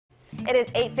It is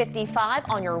 8:55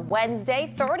 on your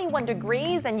Wednesday, 31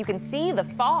 degrees, and you can see the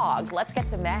fog. Let's get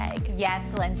to Meg. Yes,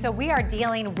 Lynn. So we are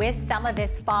dealing with some of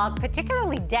this fog,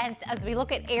 particularly dense as we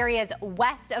look at areas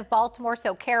west of Baltimore.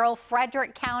 So Carroll,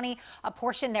 Frederick County, a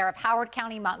portion there of Howard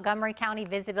County, Montgomery County,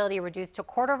 visibility reduced to a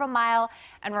quarter of a mile.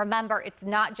 And remember, it's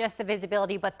not just the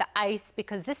visibility, but the ice,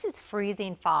 because this is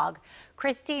freezing fog.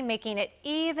 Christy, making it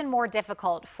even more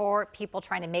difficult for people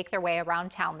trying to make their way around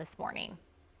town this morning.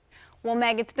 Well,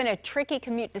 Meg, it's been a tricky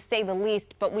commute to say the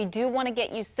least, but we do want to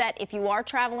get you set if you are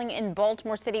traveling in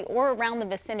Baltimore City or around the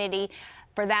vicinity.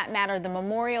 For that matter, the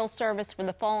memorial service for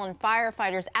the fallen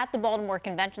firefighters at the Baltimore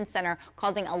Convention Center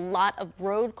causing a lot of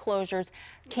road closures.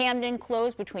 Camden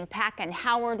closed between Pack and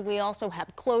Howard. We also have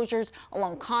closures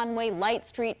along Conway, Light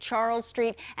Street, Charles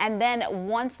Street. And then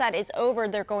once that is over,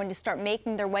 they're going to start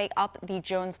making their way up the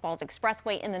Jones Falls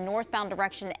Expressway in the northbound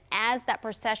direction. As that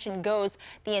procession goes,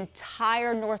 the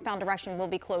entire northbound direction will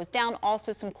be closed down.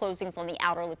 Also some closings on the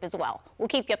outer loop as well. We'll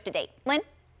keep you up to date. Lynn?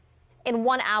 In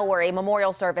 1 hour, a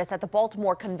memorial service at the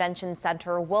Baltimore Convention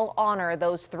Center will honor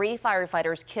those 3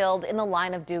 firefighters killed in the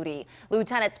line of duty.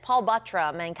 Lieutenants Paul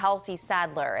Buttram and Kelsey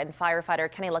Sadler and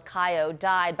firefighter Kenny Lacayo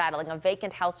died battling a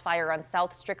vacant house fire on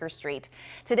South Stricker Street.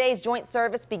 Today's joint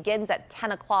service begins at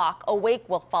 10 o'clock. A wake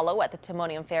will follow at the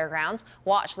Timonium Fairgrounds.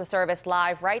 Watch the service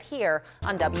live right here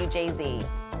on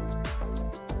WJZ.